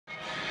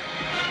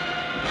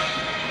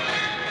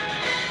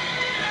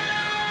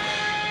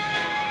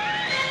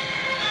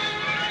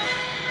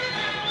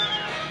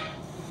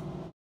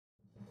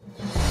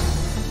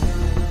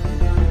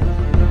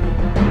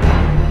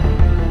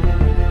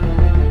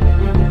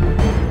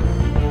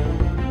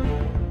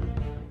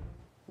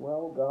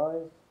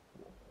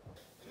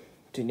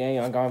today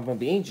I got the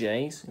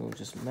BJ's. It was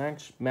just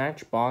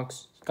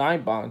Matchbox,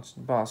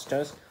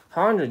 Skybusters,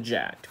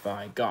 Hondajet.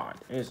 By God,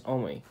 it's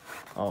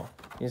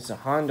it's a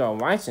Honda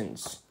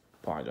license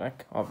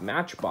project of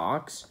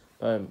Matchbox,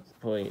 but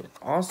pretty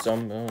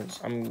awesome.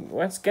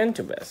 Let's get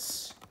into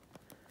this.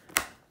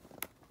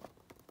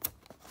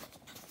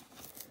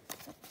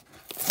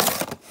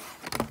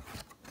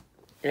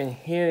 And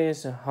here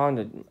is a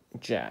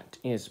Hondajet.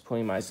 It's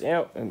pretty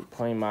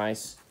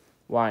nice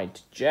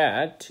white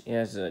jet. It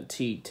has a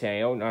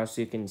T-tail, as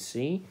you can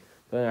see.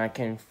 But I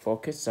can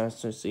focus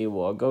us to see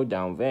logo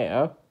down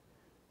there.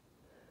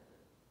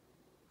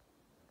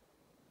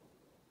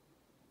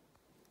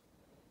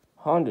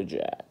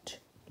 Hondajet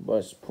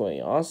was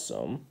pretty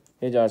awesome.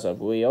 It does have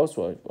wheels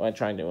for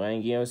trying to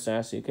land gears,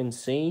 as you can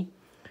see.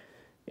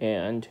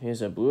 And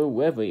here's a blue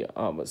livery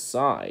on the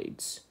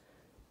sides.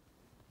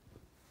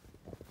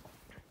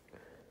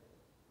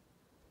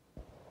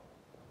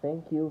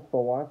 Thank you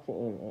for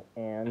watching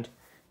and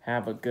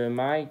have a good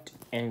night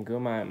and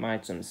good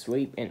night, some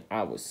sleep, and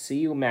I will see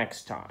you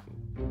next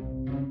time.